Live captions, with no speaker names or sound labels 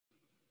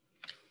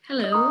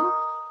Hello,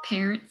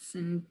 parents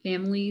and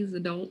families,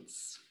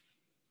 adults,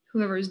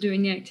 whoever is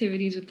doing the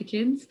activities with the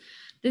kids.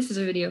 This is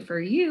a video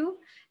for you,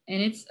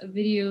 and it's a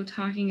video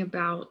talking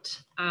about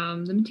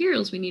the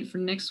materials we need for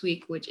next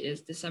week, which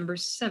is December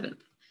 7th.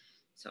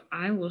 So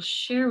I will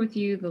share with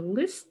you the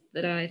list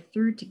that I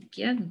threw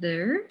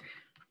together.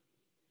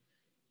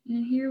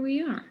 And here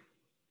we are.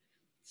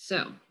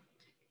 So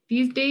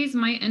these days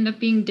might end up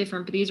being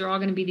different, but these are all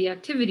going to be the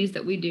activities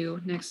that we do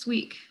next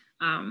week,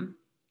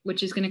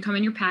 which is going to come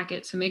in your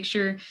packet. So make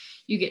sure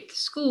you get to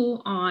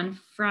school on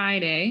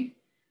Friday,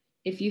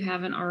 if you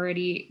haven't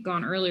already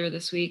gone earlier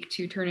this week,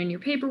 to turn in your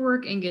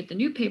paperwork and get the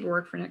new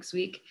paperwork for next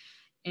week.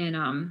 And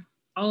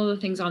all of the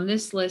things on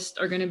this list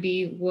are going to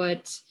be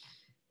what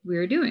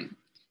we're doing.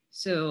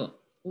 So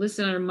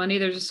listed under Monday,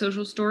 there's a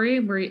social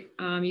story where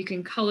you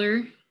can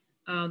color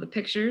the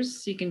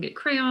pictures. So you can get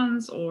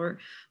crayons or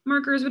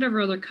markers, whatever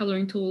other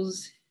coloring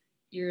tools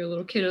your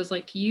little kiddos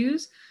like to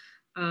use.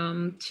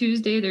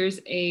 Tuesday, there's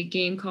a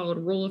game called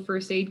Roll a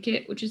First Aid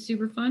Kit, which is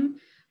super fun.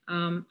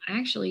 I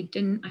actually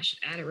didn't, I should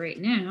add it right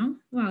now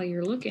while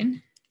you're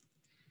looking.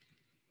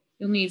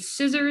 You'll need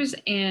scissors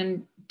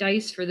and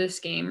dice for this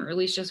game, or at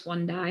least just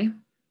one die.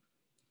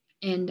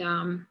 And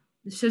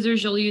the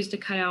scissors you'll use to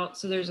cut out.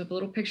 So there's a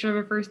little picture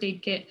of a first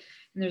aid kit,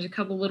 and there's a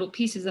couple little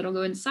pieces that'll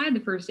go inside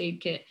the first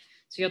aid kit.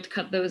 So you have to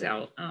cut those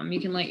out.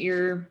 You can let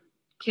your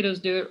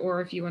kiddos do it,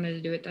 or if you wanted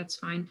to do it, that's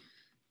fine.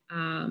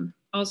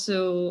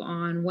 Also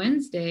on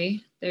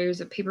Wednesday,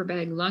 there's a paper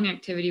bag lung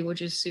activity,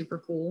 which is super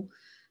cool.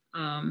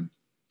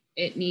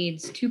 It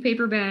needs 2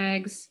 paper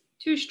bags,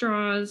 2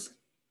 straws,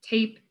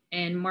 tape,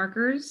 and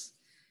markers.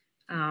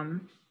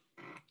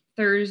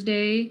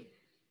 Thursday,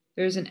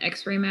 there's an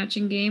x-ray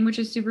matching game, which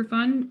is super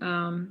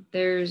fun.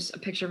 There's a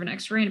picture of an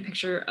x-ray and a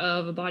picture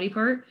of a body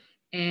part,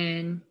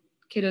 and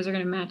kiddos are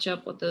going to match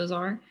up what those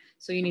are.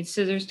 So you need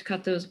scissors to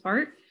cut those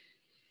apart.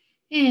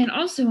 And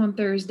also on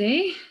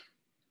Thursday,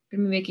 we're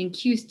going to be making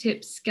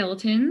Q-tip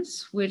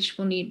skeletons, which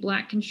will need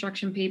black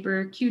construction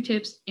paper,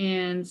 Q-tips,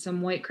 and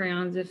some white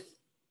crayons if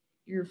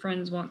your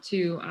friends want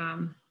to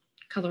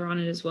color on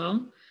it as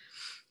well.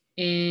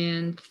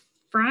 And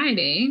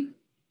Friday,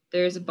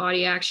 there's a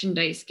body action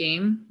dice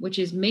game, which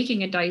is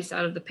making a dice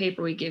out of the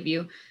paper we give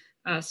you.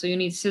 So you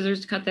need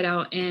scissors to cut that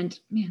out. And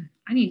man,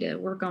 I need to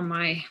work on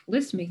my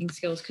list making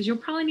skills, because you'll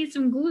probably need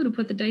some glue to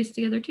put the dice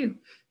together too.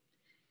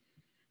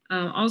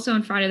 Also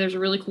on Friday, there's a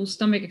really cool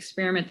stomach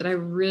experiment that I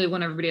really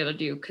want everybody to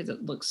do because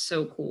it looks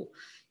so cool.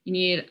 You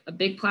need a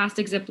big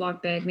plastic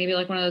Ziploc bag, maybe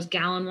like one of those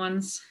gallon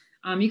ones.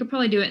 You could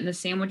probably do it in the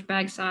sandwich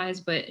bag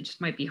size, but it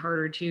just might be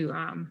harder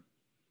to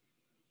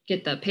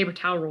get the paper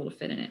towel roll to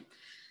fit in it.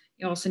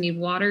 You also need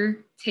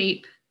water,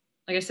 tape,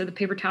 like I said, the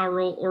paper towel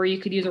roll, or you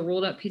could use a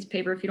rolled up piece of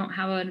paper if you don't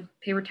have a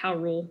paper towel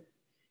roll.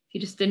 If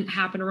you just didn't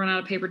happen to run out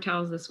of paper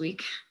towels this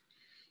week.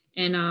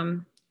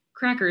 And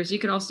crackers, you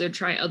could also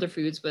try other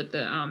foods, but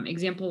the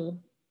example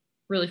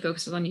really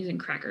focuses on using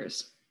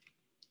crackers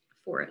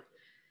for it.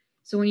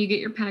 So when you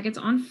get your packets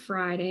on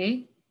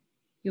Friday,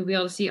 you'll be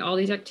able to see all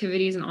these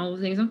activities and all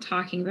the things I'm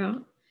talking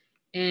about.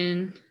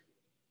 And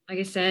like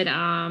I said,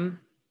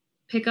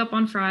 pick up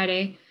on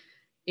Friday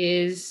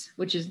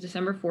which is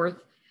December 4th,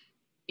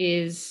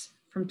 is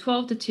from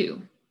 12 to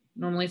 2.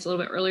 Normally it's a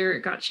little bit earlier.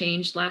 It got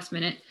changed last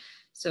minute.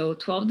 So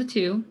 12 to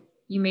 2,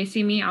 you may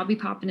see me. I'll be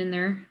popping in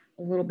there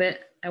a little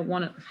bit at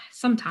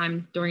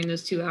sometime during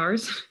those 2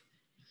 hours.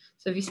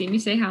 So if you see me,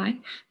 say hi.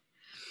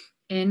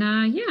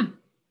 And yeah,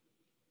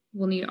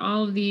 we'll need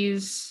all of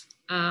these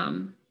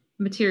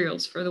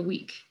materials for the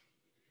week.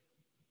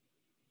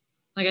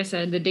 Like I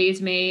said, the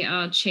days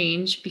may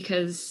change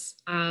because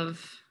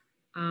of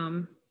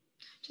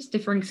just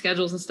differing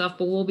schedules and stuff,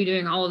 but we'll be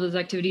doing all of those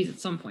activities at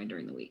some point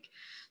during the week.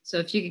 So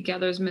if you could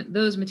gather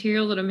those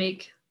materials, it'll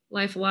make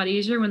life a lot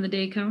easier when the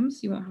day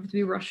comes. You won't have to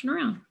be rushing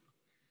around.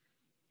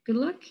 Good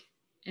luck,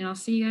 and I'll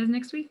see you guys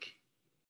next week.